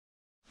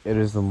It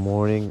is the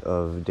morning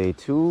of day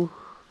 2.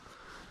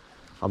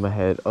 I'm gonna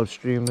head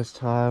upstream this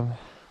time.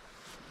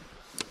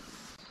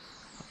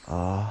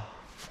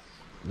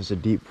 There's a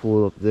deep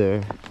pool up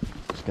there.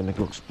 Just gonna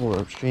go explore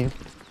upstream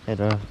and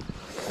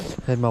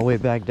head my way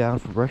back down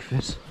for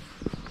breakfast.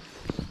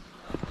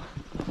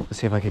 Let's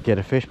see if I could get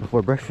a fish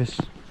before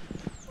breakfast.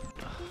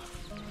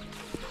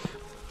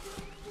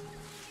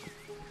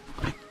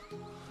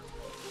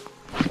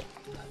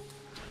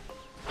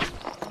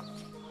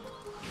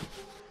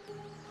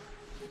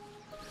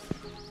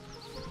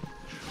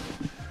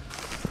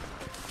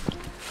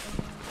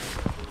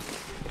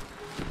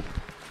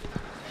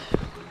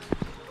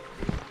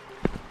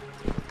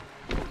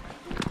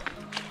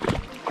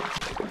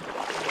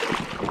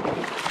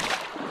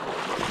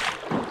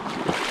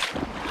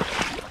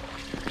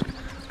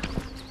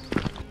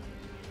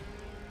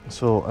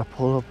 So I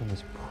pulled up in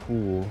this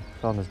pool,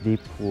 found this deep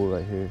pool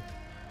right here,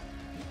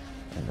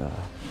 and I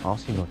don't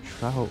see no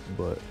trout,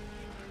 but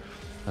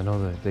I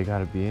know that they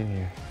gotta be in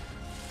here.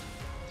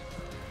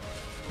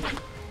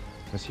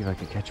 Let's see if I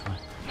can catch one.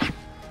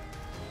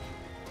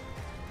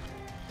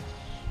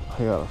 I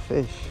got a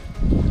fish.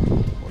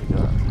 What we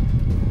got?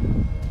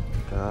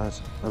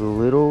 Got a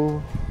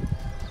little.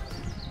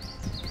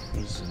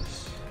 What is this?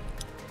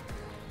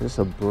 Is this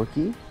a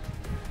brookie?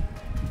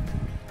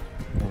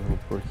 A little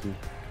brookie.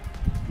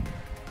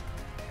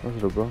 Was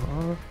it a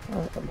brown? Oh,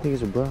 I think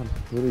it's a brown.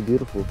 Really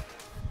beautiful.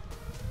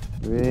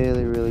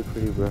 Really, really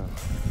pretty brown.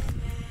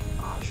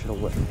 Oh, I should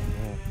have wet my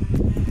hand.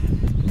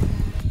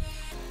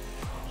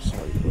 Oh,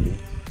 sorry, buddy.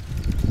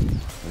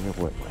 Let me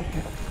wet my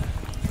hand.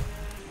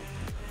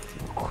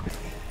 Real quick.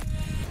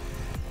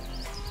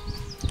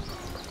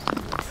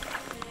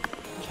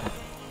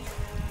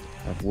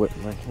 I've wet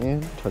my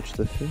hand, touched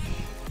the fish.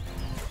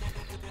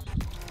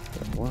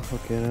 Got one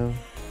hook in him.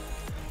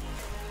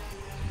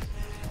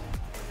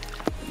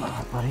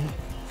 Alright, buddy.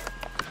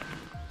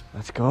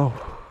 Let's go.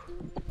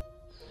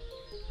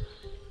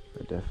 There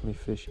are definitely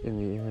fish in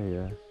the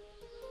area.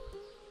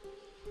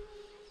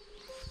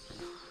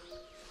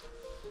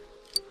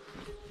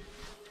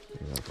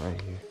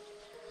 Right here.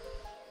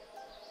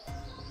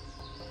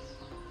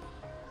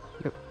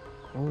 Yep.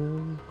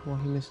 Oh, come on,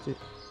 he missed it.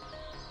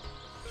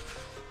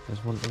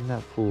 There's one in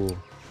that pool.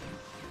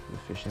 The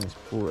fish in this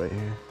pool right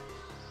here.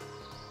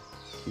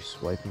 Keep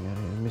swiping at it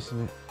and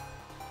missing it.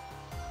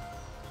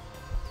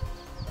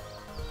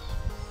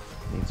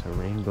 It's a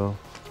rainbow.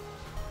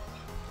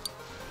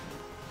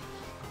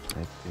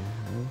 Right there.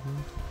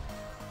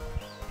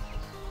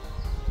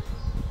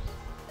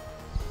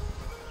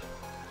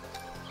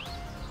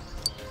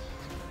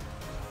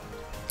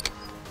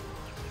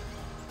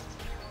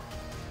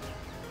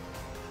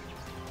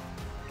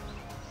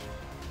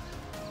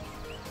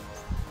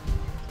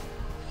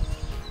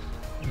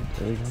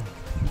 There we go.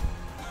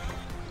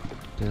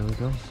 There we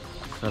go.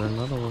 Got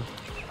another one.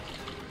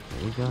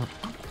 There we go.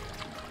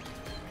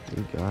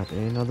 We got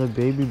another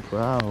baby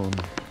brown.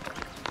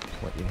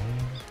 What your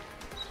hand?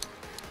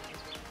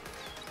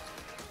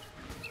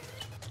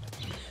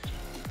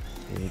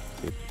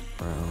 Big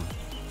brown.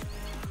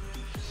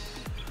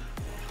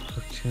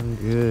 Looking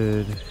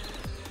good.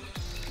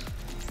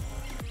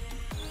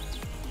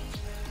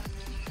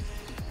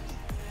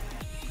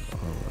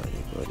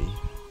 Alrighty, buddy.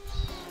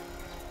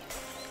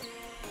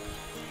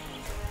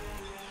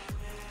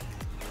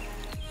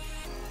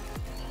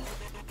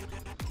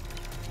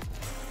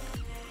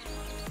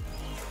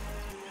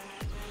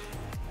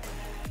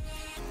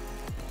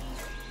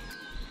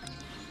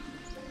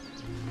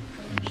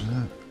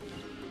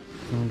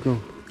 There we go.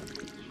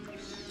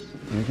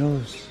 There he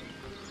goes.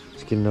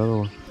 Let's get another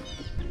one.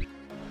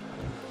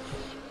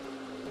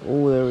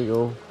 Oh, there we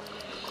go.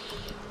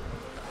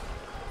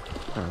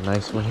 Got a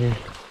nice one here.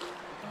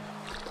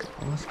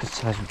 Oh, that's a good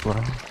size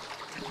brown.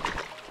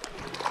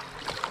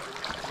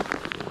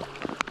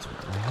 It's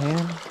with my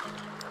hand.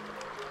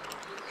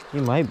 He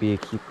might be a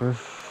keeper.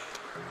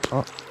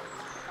 Oh.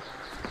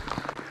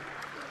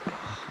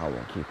 I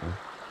won't keep him.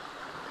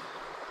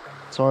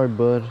 Sorry,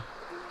 bud.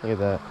 Look at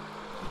that.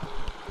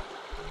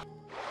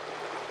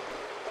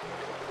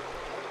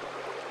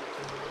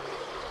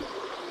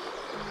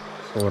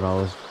 So what I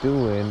was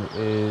doing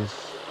is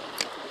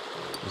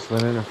just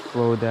letting it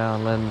flow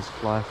down, letting this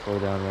fly flow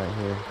down right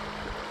here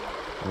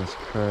in this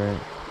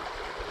current.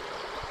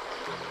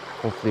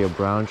 Hopefully a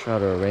brown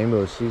trout or a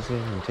rainbow sees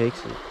it and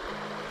takes it.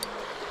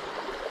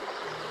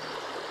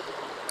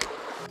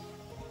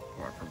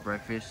 Alright, for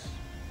breakfast,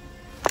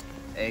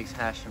 eggs,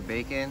 hash, and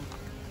bacon.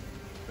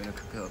 We're gonna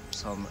cook up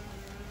some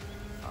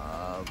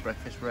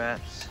breakfast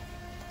wraps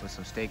with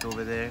some steak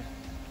over there.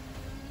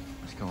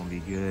 It's gonna be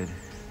good.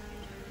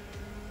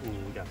 Ooh,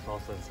 we got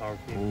salsa and sour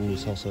cream. Ooh,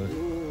 salsa.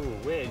 Ooh,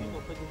 wait, you gonna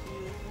put this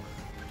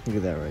in? Look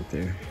at that right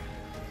there.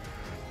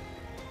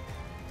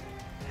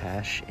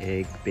 Hash,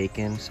 egg,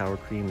 bacon, sour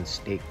cream, and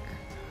steak.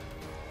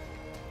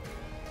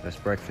 That's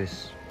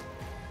breakfast.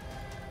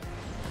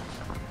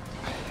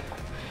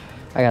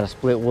 I gotta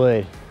split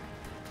wood.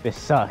 This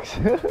sucks.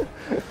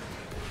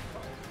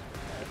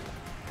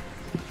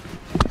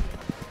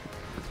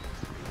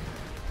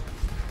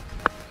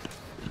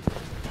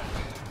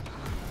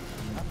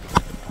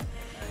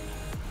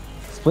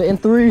 Split in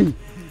 3.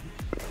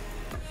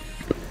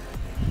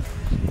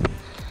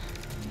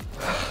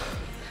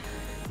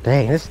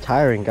 Dang, this is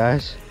tiring,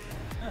 guys.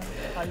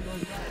 I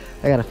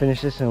gotta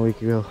finish this and we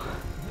can go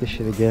fish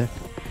it again.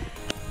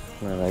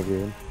 Not that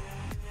good.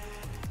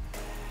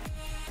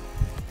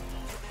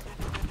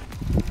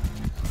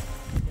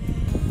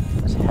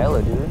 That's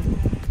hella, dude.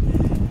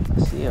 I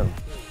see him.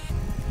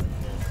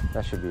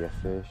 That should be a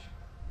fish.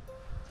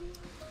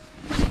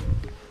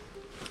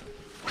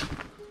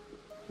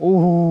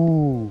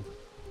 Ooh.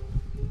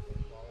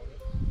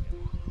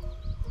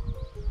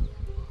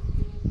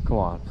 Come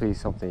on, please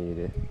something eat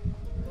it.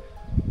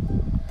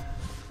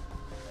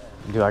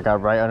 Dude, I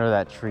got right under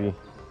that tree.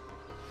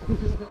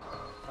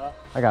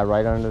 I got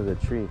right under the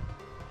tree.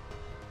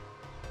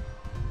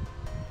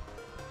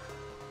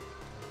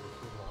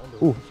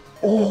 Ooh.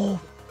 Oh!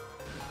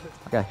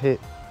 I got hit.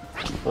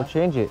 Go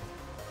change it.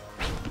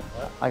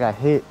 I got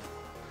hit.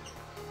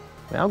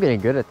 Man, I'm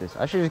getting good at this.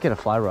 I should just get a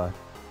fly rod.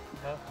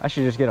 I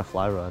should just get a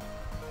fly rod.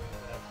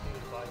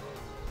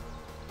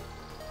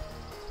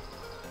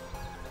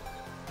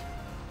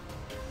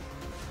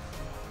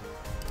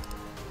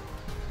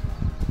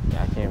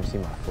 Yeah, I can't even see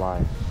my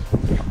fly.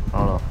 I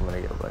don't know if I'm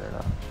gonna get a bite or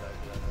not.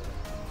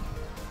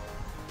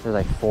 There's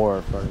like 4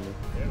 in front of me.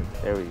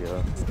 There we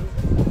go.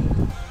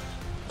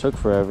 Took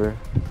forever.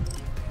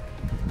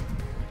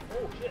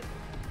 Oh shit.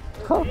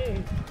 Huh.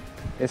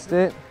 It's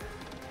it?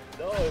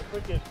 No, it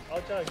freaking,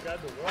 I'll try to grab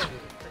the one and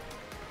it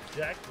freaking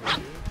jacked me,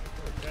 dude.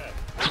 Oh, God.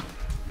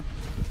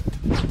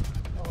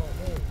 Oh,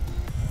 man.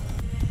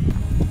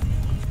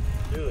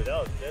 Dude,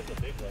 that's a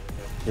big one in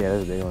there. Yeah,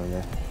 there's a big one in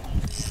there.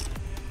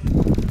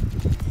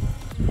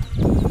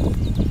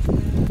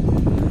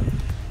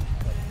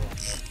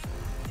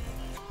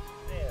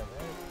 Damn,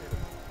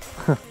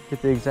 man. Get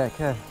the exact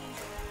cast.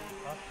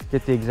 Huh?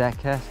 Get the exact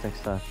cast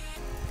next time.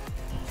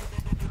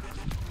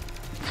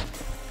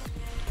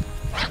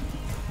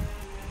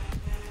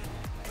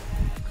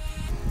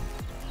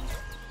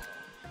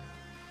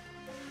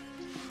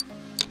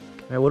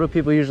 Man, what do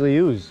people usually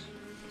use?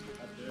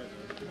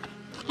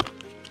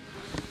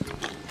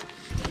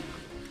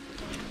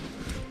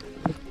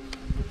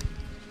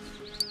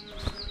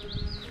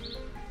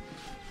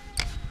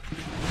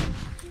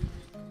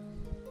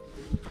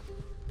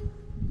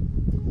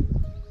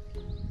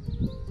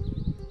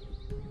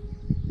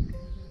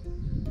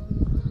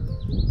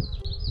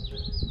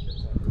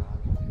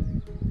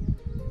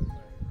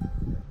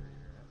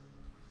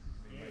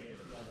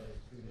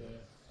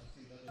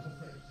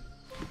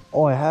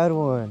 Oh, I had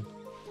one.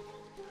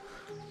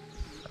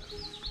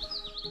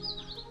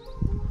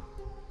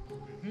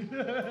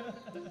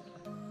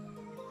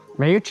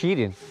 Man, you're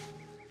cheating.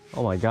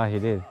 Oh my God, he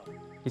did.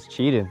 He's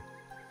cheating.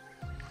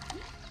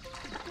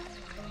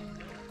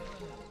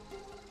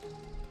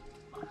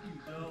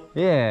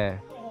 Yeah.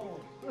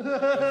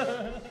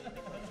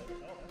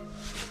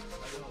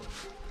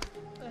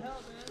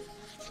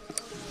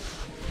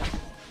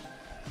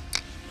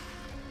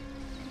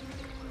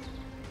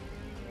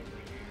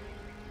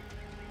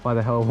 Why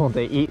the hell won't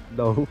they eat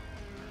though?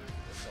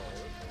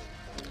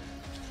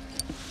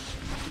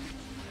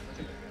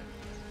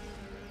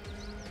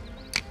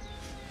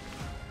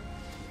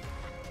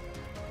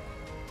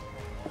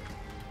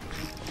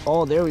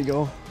 Oh, there we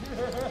go.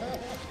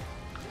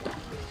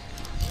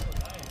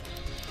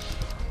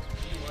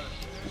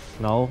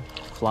 No,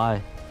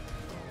 fly.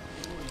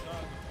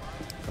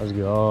 Let's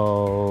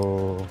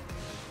go.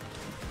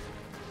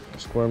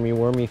 Squirmy,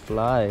 wormy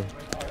fly.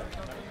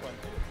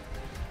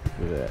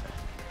 Look at that.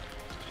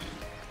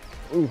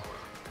 Ooh.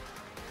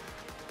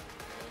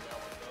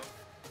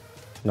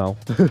 No.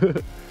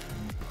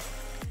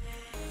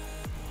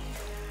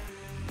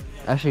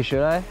 Actually,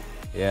 should I?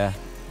 Yeah.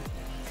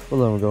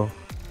 We'll let him go.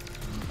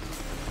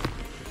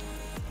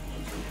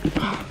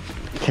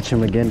 Catch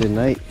him again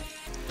tonight.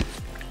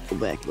 Go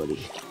back,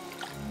 buddy.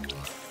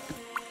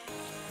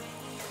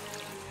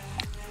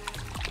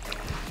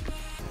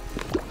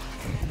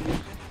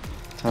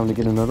 Time to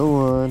get another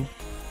one.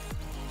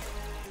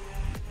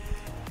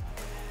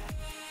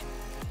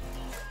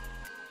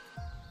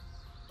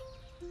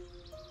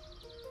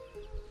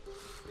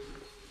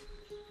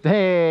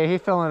 Hey, he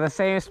fell in the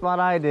same spot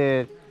I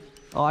did.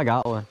 Oh, I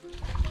got one.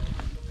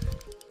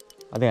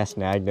 I think I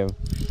snagged him.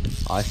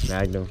 Oh, I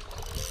snagged him.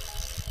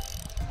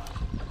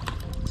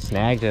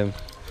 Snagged him.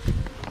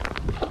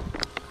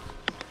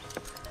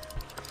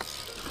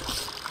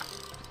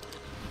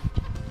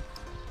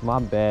 My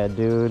bad,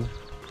 dude.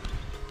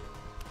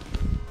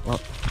 Oh.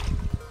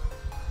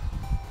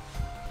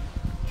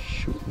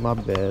 Shoot, my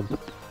bad.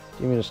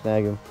 You mean to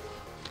snag him?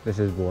 This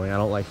is boring. I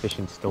don't like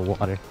fishing still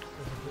water.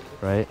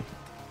 Right?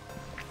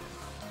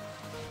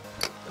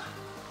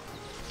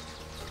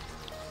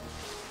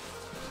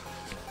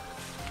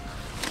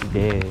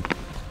 Dead.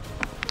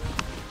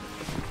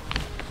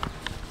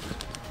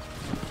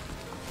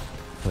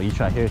 Well, you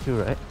try here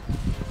too, right?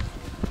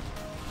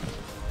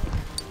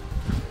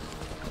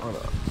 Hold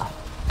up.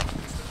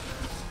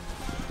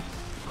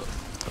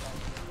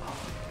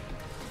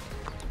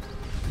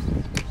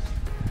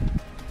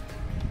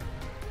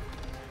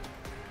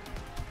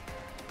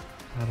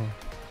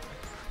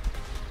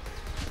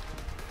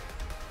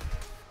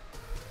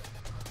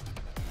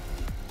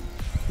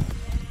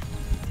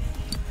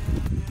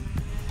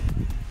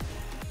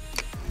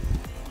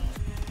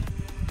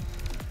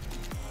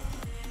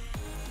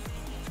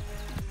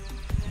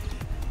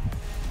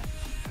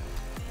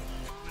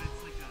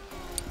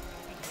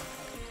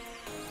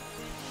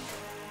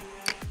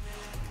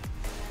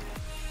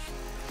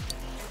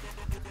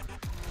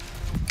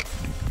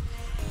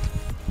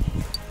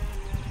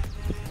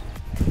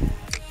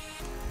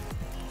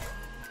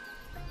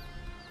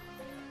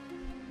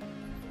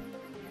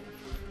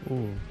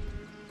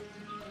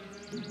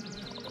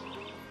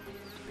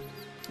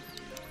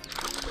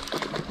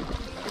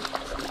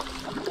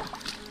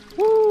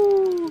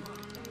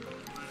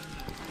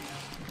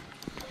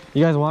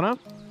 You guys want them?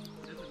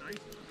 That's a nice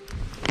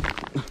one.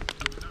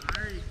 No, I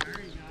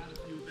already got a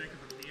few back at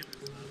the camp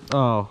and stuff.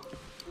 Oh.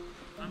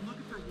 I'm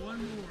looking for one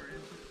more.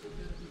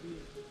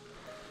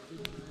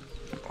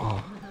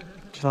 Oh.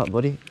 Chill out,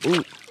 buddy. Ooh.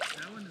 That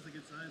one is a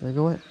good size. There you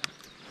go. It.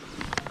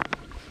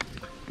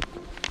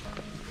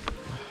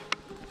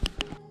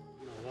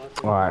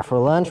 All right, for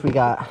lunch we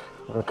got.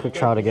 We're gonna cook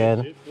trout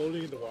again.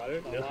 Floating in the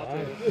water.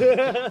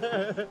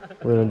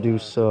 We're gonna do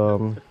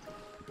some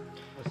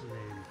What's his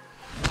name?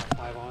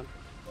 5 on.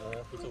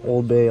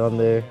 Old Bay on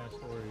there.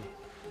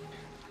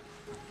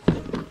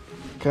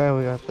 Okay,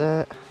 we got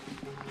that.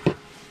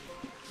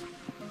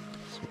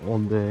 Some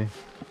Old Bay.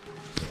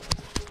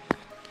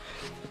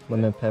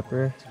 Lemon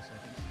pepper.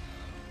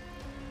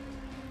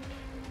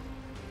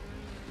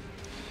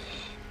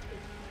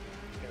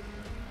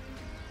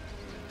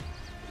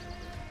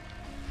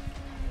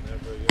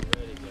 Whenever you're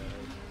ready,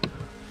 guys.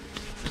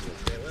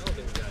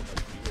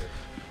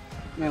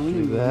 Man, we Do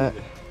need that.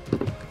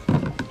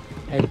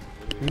 Hey,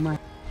 we might.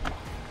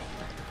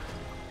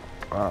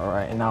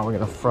 Alright, and now we're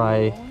gonna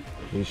fry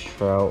these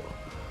trout.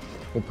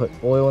 We put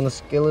oil in the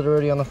skillet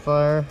already on the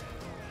fire.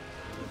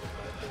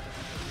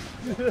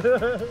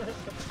 Either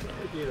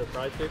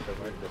fried fish or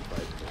micro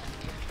fried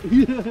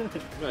fish.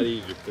 Not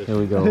easy fish. Here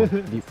we go,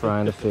 deep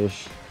frying the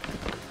fish.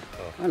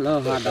 I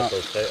love hot dogs. Oh,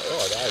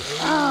 that's.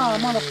 Ah,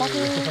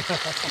 motherfucker.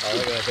 Oh,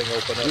 look at that thing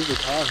open up. These are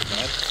tough,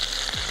 man.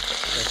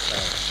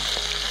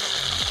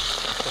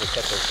 Gotta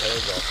cut those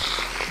tails off.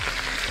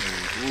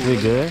 Is it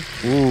good?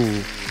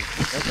 Ooh,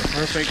 That's a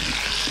perfect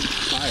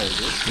fire,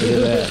 dude.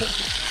 look at that.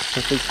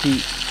 Perfect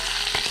heat.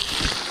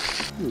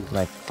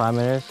 Like 5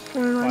 minutes? 5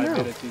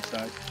 minutes each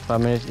side.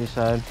 5 minutes each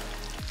side.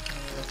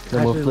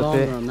 Then we'll flip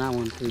it. On that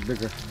one, it's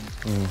bigger.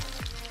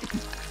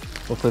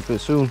 We'll flip it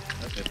soon.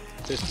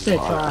 Say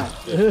try.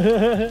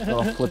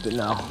 I'll flip it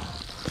now.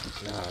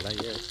 Nah,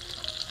 not yet.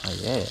 Oh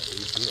yeah.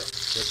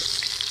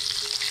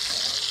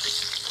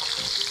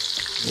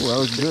 Ooh, that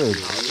was good.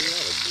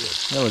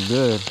 That was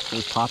good. It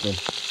was popping.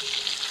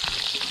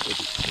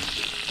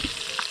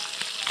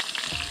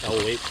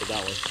 I'll wait for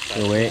that one.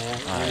 We'll wait.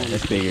 Alright,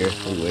 that's bigger.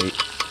 We'll wait.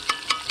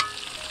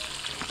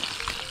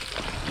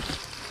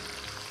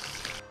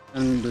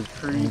 And the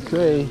tree.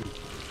 Okay.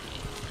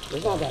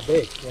 It's not that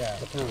big. Yeah.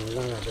 It's not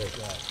that big.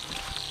 Yeah.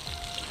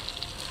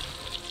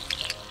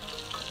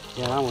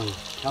 Yeah, that one.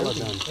 Hella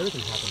done.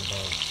 Everything happened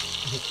above.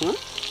 Huh?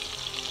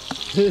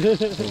 Take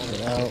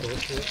it out.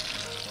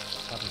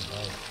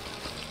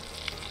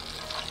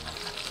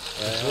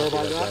 Sure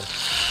about that?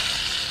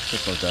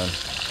 It's all done.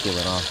 Peel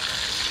it off.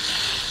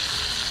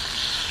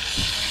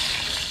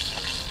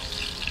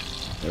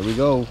 There we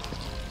go.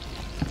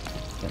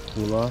 That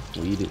cool off.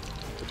 We'll eat it.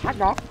 Hot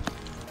dog.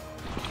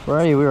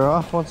 Alrighty, we are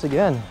off once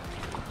again.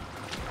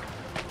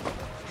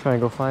 Trying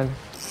to go find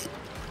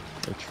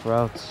the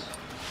trouts.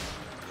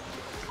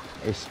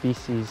 A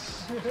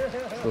species.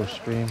 Little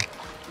stream.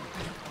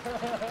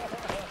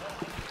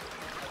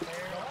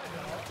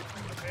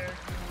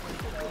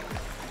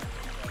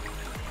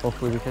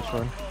 Hopefully we catch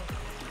one.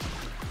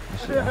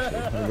 Actually,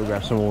 I'm gonna go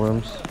grab some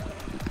worms.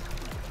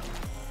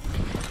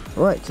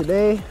 Alright,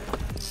 today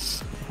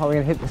I'm probably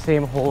gonna hit the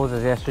same holes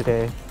as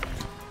yesterday.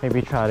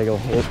 Maybe try to go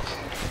hit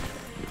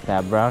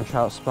that brown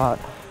trout spot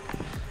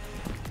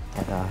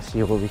and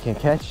see what we can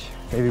catch.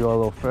 Maybe go a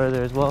little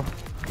further as well.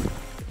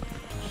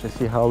 Just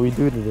see how we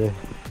do today.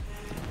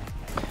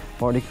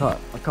 Already caught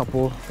a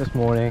couple this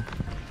morning.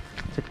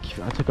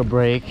 I took a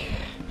break.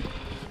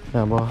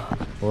 Now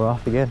we're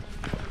off again.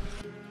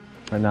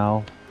 Right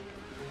now,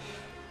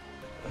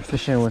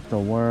 fishing with a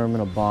worm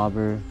and a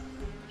bobber.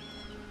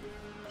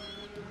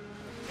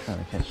 Trying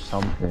to catch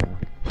something.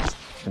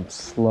 Been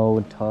slow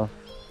and tough.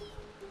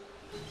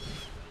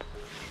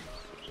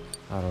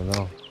 I don't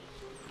know.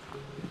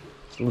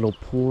 It's a little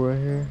pool right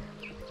here.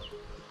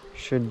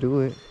 Should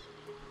do it.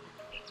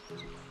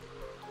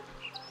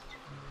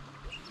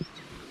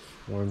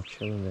 Worm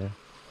chilling there.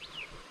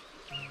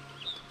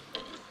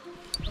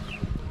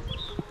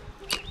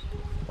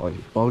 Oh, he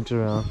bugs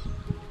around.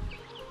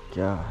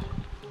 God.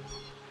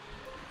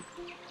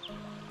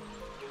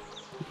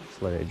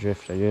 Just let it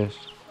drift, I guess.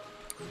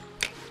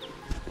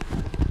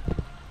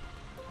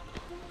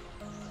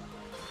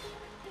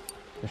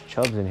 There's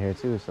chubs in here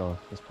too, so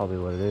that's probably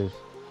what it is.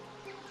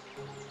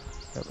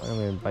 Yep, I'm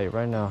gonna bite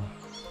right now.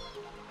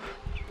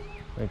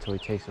 Wait until he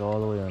takes it all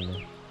the way under.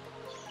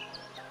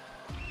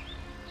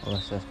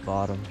 Unless that's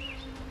bottom.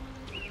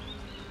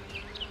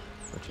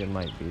 Which it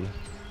might be.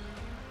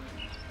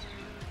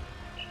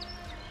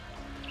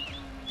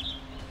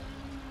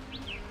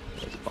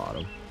 It's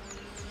bottom.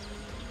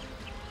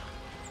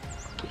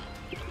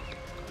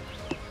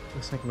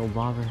 Looks like no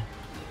bobber.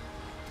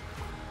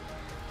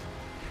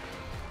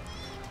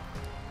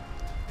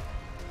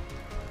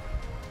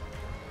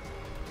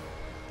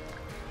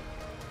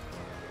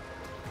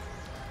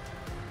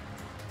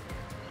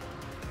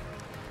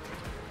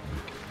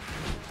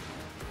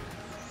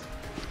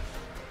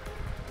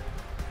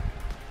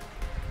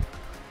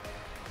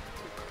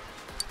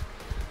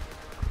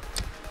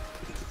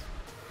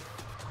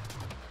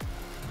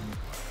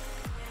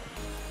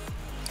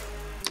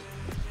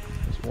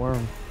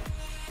 worm.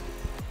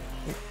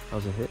 That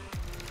was a hit.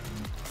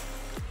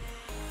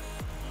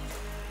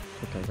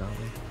 I think I got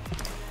one.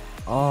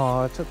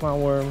 Oh, I took my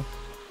worm.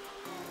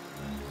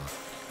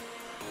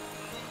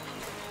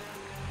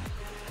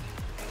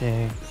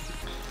 Dang.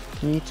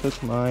 He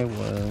took my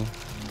worm.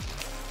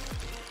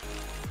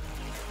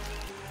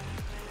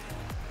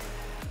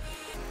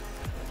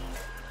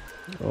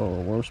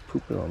 Oh, worm's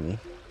pooping on me.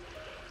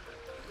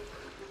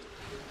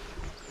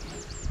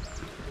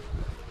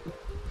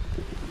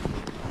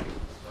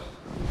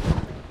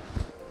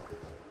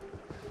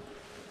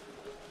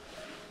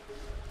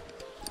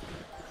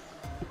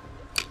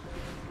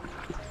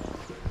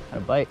 A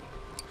bite,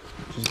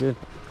 which is good.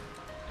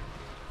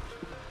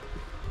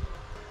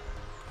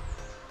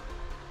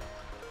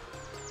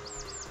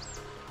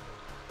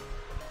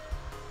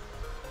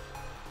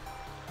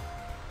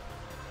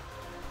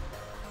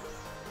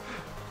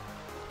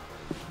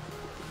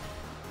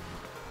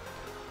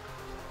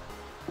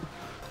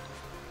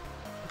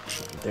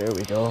 There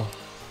we go.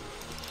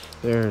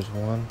 There's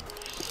one.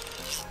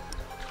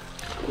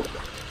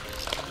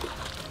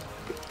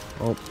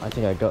 Oh, I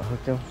think I gut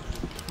hooked him.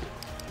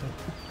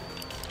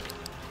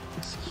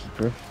 Let's keep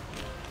her.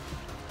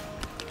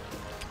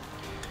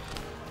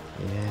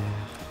 Yeah.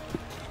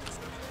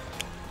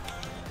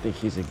 I think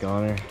he's a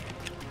goner.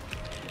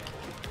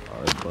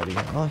 Alright, buddy.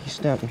 Oh, he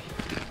snapped me.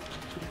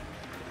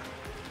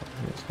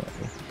 He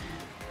snapped me.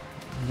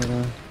 But,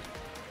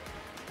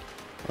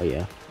 oh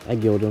yeah, I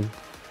killed him.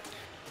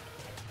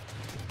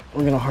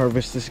 We're gonna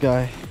harvest this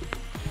guy.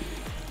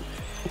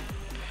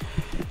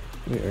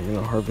 We are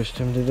gonna harvest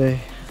him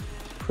today.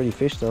 Pretty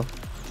fish though.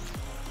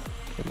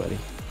 Hey buddy.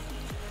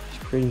 He's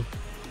pretty.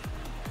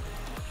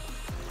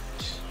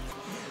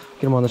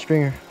 Get him on the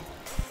stringer.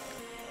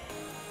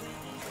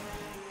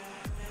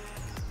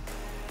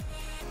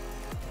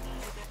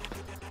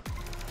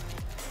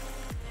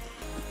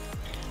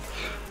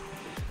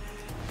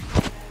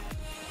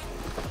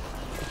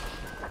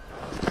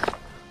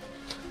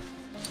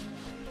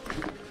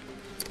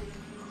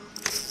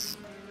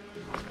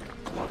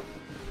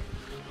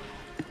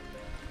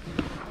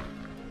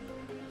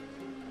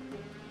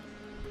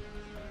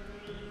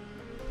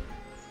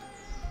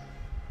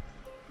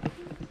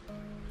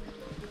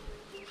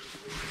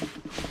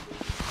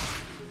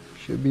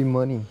 Should be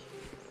money.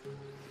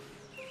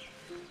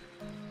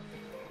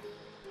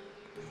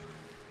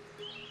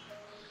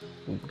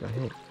 Ooh, got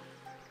hit.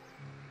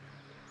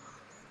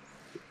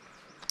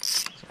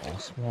 It's all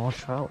small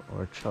trout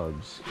or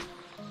chubs.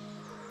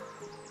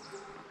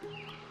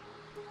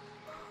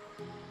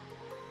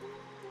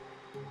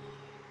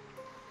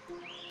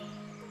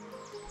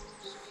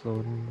 Just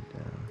floating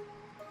down.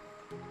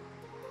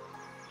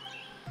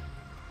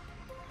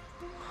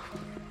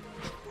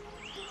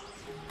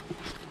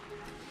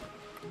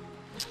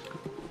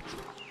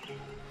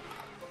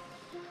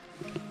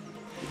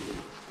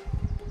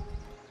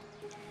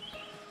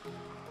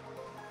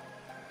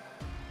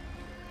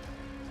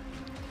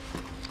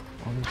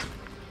 All these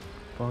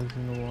bugs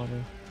in the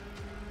water.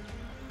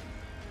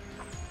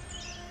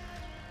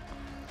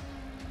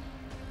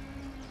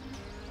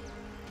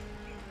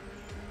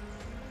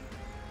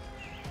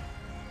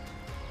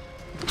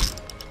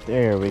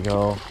 There we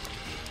go.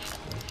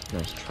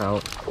 Nice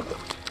trout.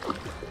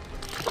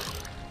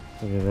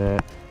 Look at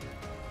that.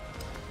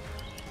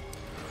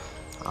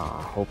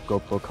 I hope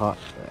GoPro caught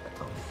that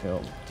on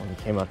film when he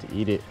came out to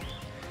eat it.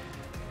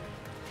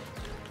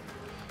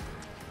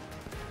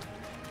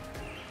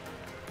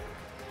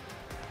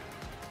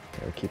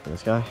 We're keeping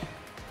this guy.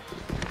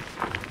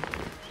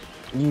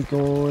 He's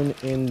going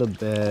in the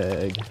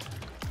bag.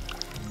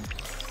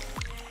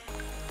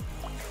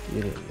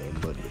 Get in there,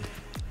 buddy.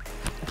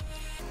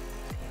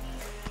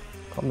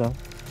 Calm down.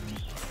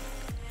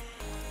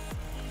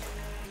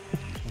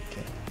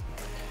 Okay.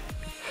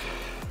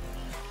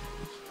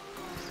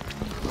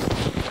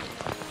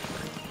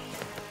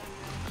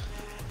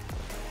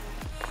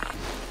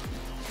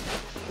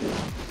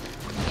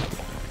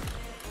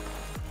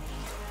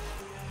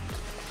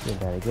 Do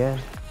that again.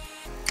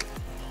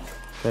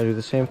 Gotta do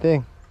the same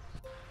thing.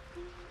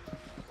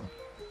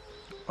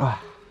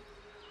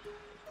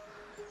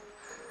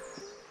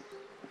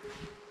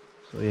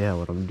 So yeah,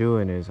 what I'm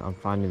doing is I'm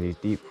finding these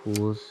deep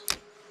pools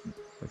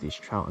with these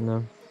trout in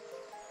them.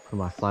 Put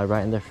my fly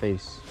right in their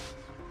face.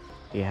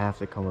 They have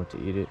to come up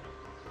to eat it.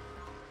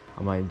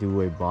 I might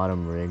do a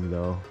bottom rig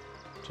though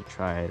to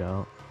try it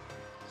out.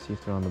 See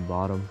if they're on the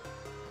bottom.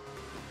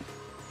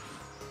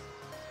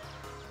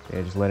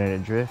 Yeah, just letting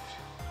it drift.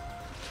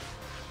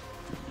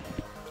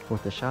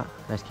 Worth a shot.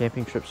 Nice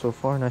camping trip so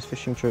far. Nice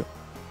fishing trip.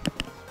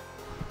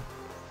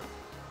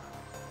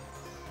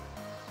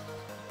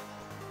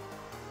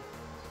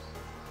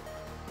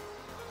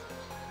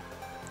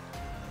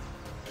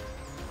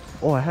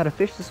 Oh, I had a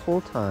fish this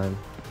whole time.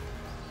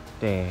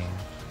 Damn.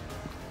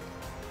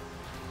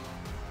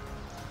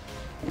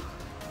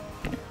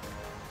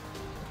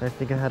 I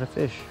think I had a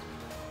fish.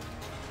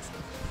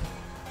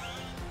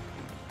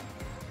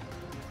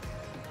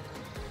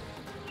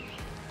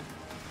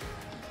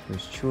 He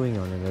was chewing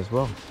on it as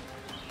well.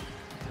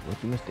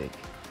 Rookie mistake.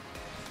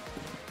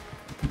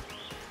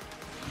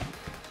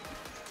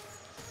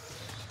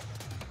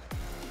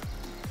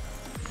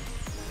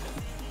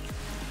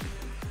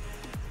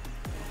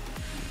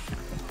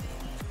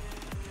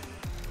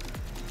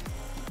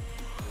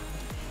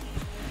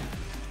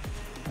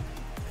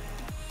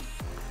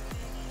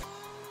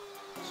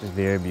 This is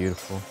very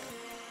beautiful.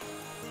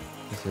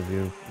 This is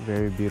a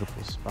very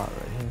beautiful spot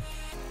right here.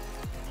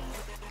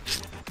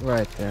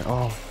 Right there.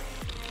 Oh,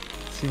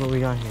 let's see what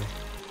we got here.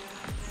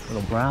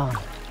 Little brown.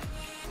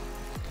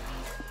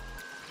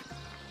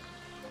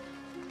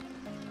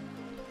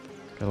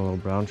 Got a little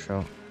brown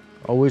trout.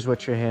 Always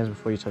wet your hands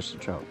before you touch the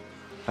trout.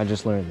 I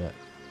just learned that.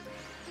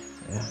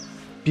 Yeah.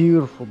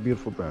 Beautiful,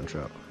 beautiful brown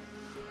trout.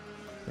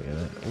 Look at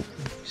that. Oh,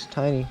 he's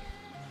tiny.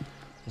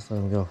 Just let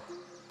him go.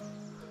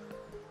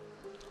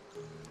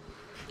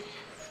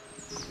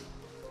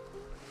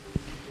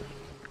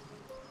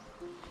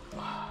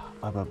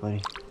 Bye-bye,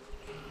 buddy.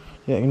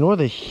 Yeah, ignore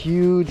the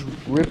huge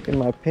rip in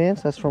my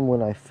pants. That's from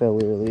when I fell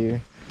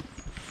earlier.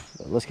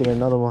 But let's get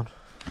another one.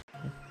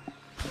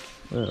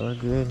 We're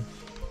good.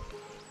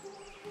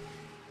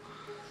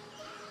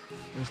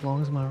 As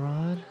long as my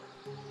rod.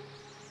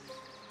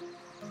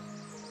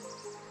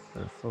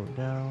 Let it float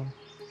down.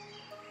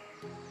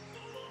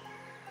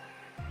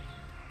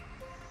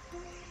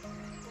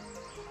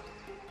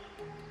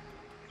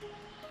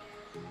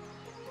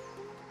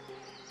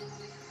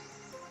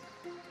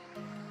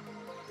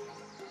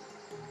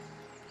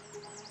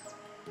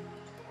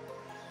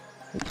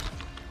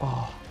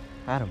 Oh,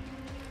 had him.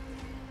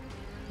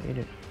 Made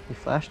it. He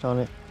flashed on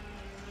it.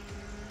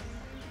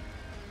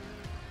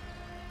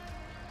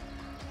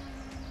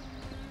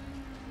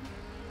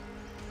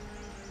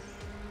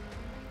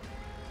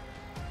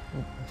 Oh,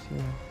 I see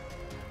him.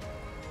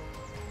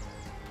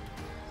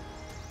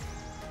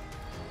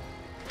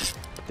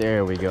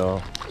 There we go.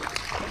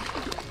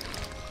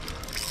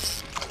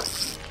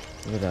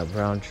 Look at that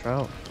brown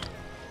trout.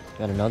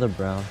 Got another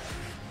brown.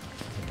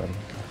 Hey, buddy.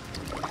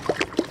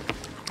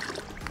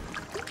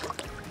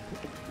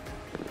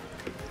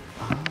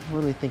 I'm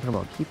really thinking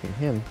about keeping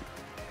him.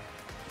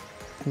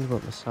 Think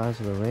about the size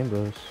of the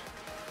rainbows.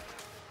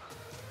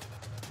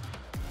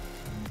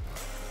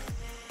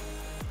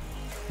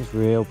 He's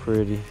real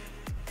pretty.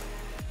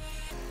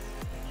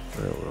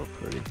 Real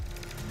pretty.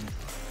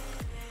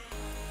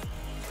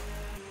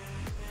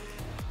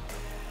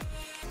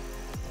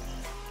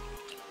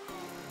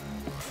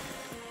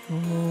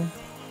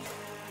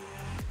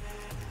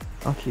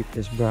 I'll keep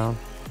this brown,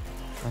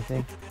 I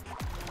think.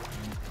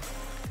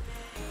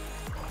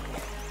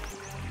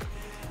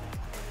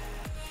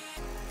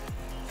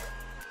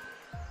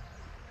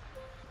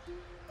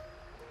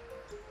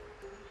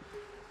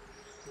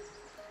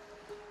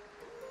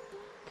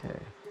 Okay.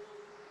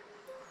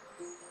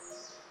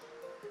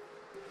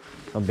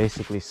 I'm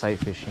basically sight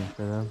fishing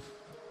for them.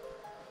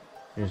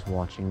 You're just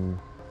watching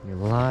your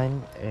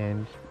line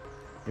and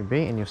your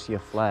bait, and you'll see a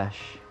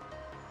flash.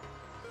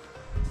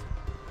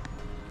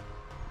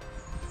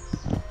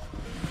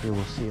 You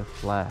will see a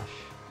flash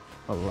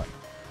of light.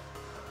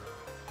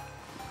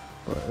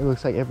 But it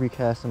looks like every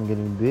cast I'm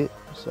getting bit,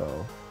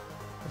 so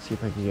let's see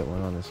if I can get one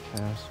on this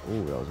cast.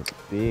 Oh, that was a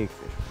big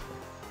fish.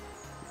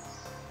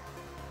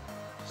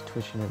 Just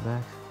twitching it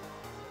back.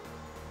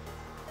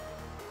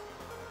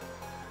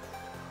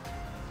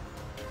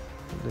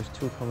 There's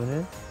two coming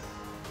in.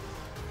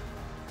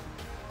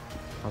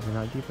 Probably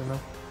not deep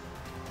enough.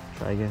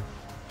 Try again.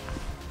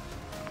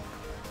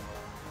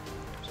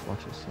 Just watch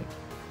it sink.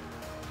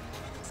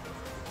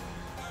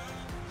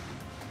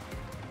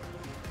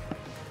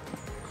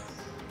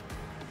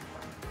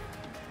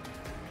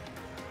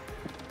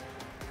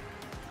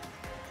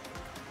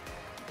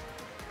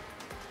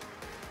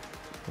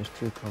 There's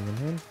two coming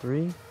in,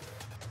 three.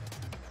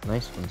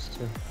 Nice ones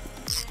too.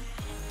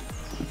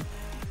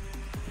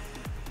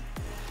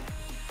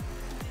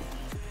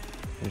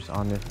 There's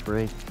on this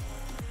break.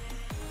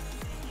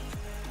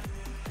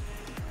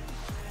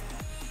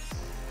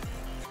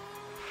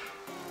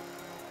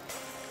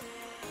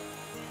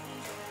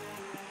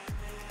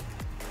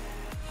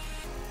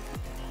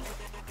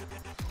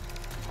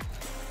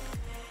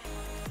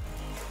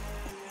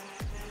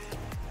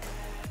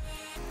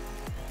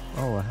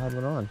 Oh, I had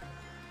one on.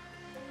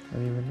 I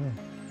didn't even know.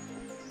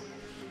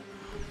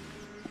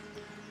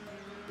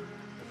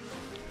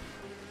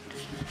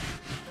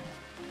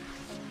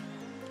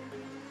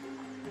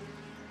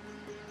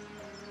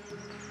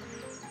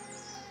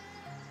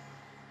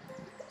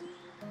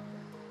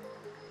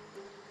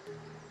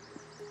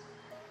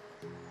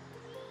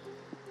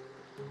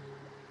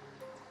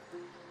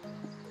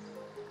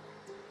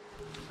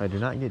 If I do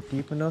not get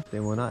deep enough, they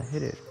will not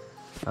hit it.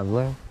 I've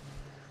learned.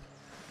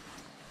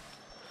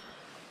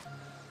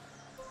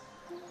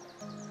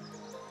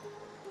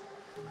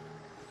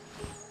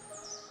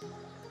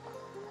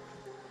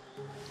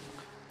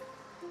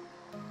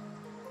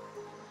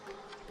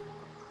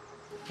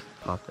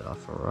 Popped it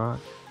off a rock.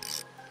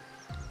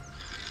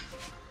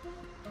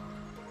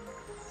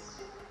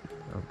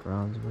 Our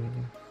brown's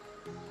waiting.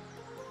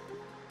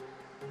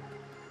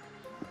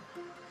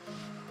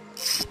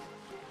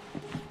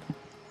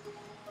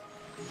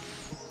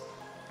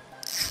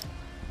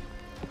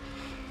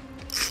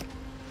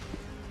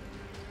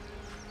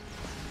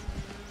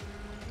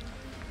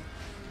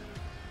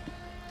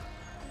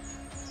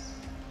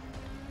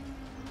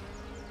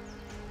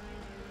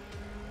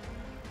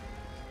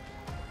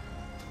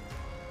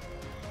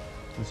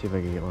 Let's see if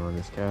I can get one on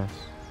this cast.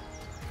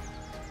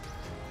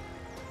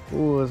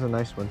 Ooh, there's a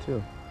nice one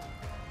too.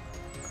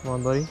 Come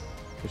on, buddy.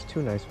 There's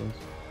 2 nice ones.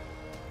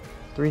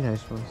 3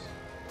 nice ones.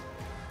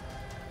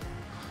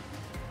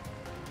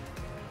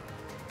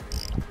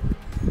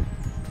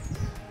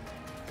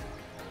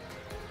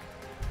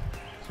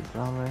 There's a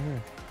brown right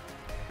here.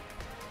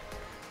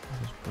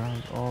 There's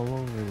browns all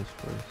over this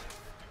place.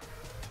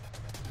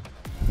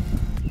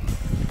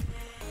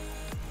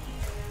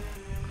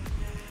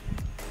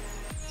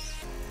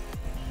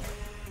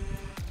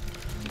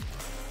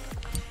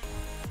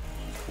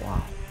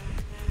 Wow.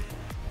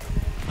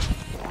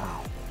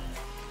 Wow.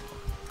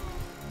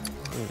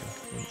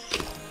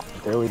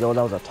 There we go.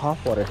 That was a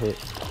top water hit.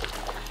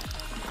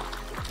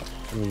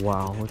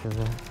 Wow, look at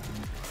that.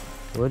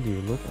 Would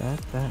you look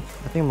at that? I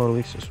think I'm gonna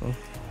release this one.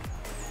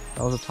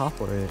 That was a top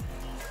water hit.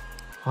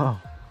 Wow.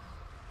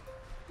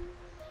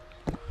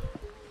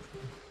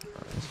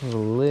 This one's a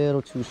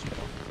little too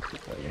small.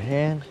 Got your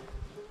hand.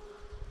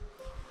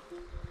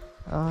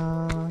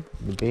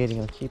 Debating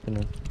on keeping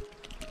it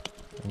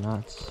or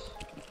not.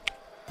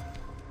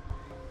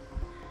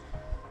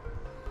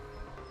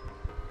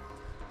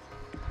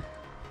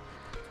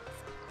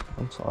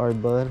 I'm sorry,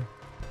 bud.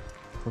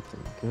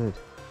 Looking good.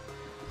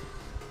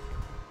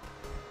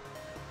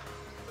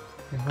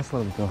 Yeah, let's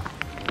let him go.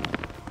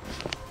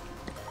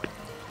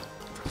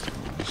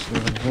 Just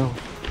let him go.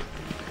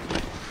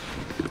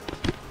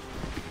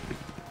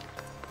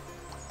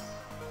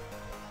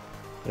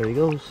 There he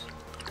goes.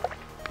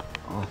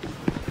 Oh,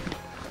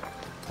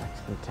 back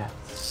to the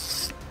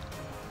depths.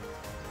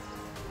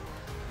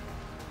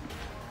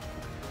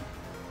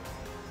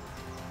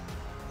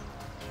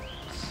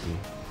 Let's see.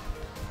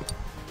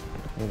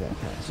 Maybe that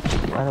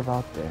cast right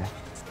about there.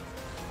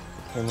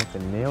 Came up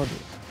and nailed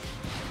it.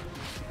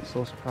 I'm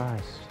so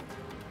surprised.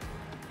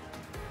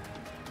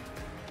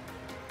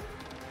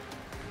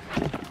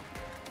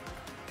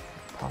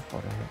 Top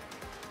water hit.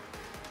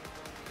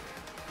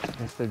 I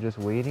guess they're just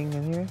waiting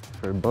in here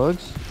for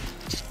bugs.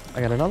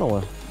 I got another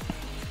one.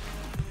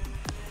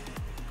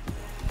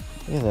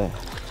 Look at that.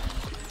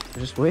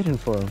 They're just waiting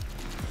for him.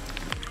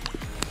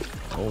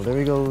 Oh, there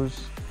he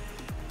goes.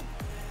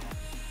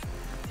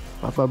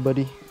 Bye-bye,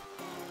 buddy.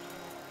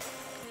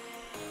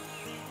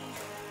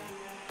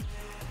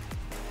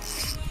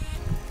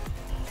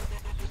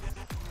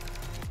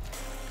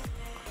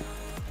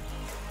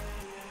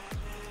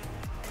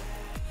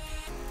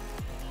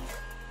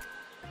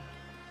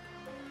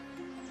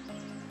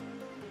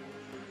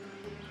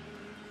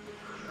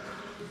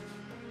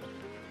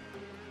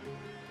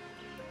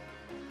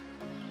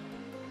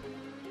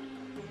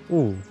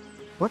 Ooh,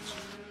 what?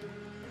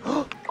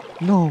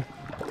 No!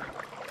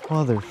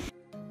 Mother.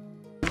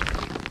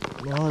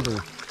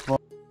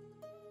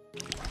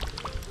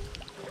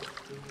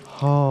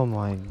 Oh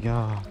my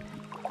god.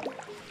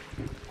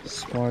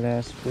 Smart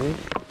ass fish.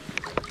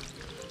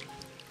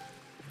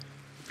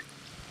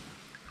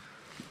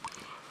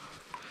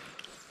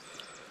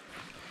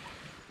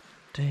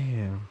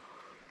 Damn.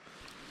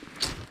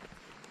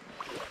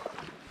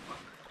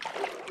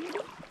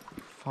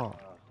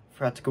 Fuck.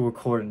 Forgot to go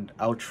record an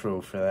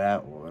outro for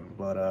that one,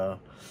 but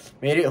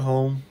made it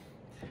home.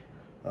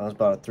 It was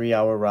about a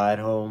 3-hour ride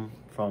home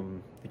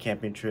from the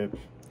camping trip,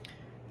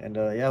 and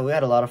yeah, we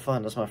had a lot of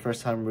fun. That's my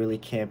first time really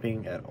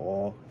camping at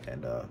all,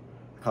 and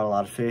caught a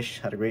lot of fish,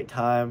 had a great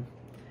time.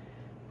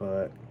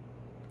 But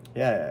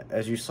yeah,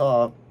 as you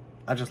saw,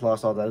 I just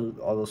lost all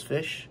those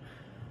fish.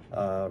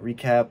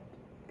 Recap,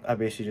 I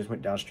basically just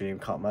went downstream,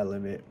 caught my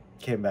limit,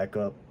 came back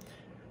up,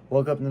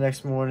 woke up the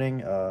next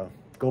morning,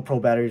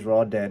 GoPro batteries were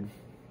all dead.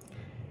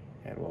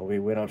 And well, we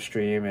went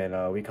upstream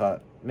and we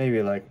caught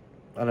maybe like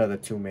another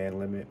 2-man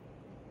limit.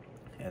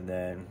 And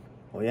then,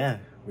 well, yeah,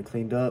 we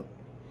cleaned up,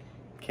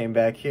 came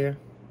back here.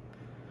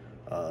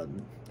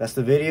 That's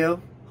the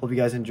video. Hope you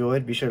guys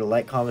enjoyed. Be sure to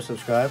like, comment,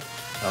 subscribe.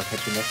 I'll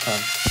catch you next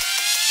time.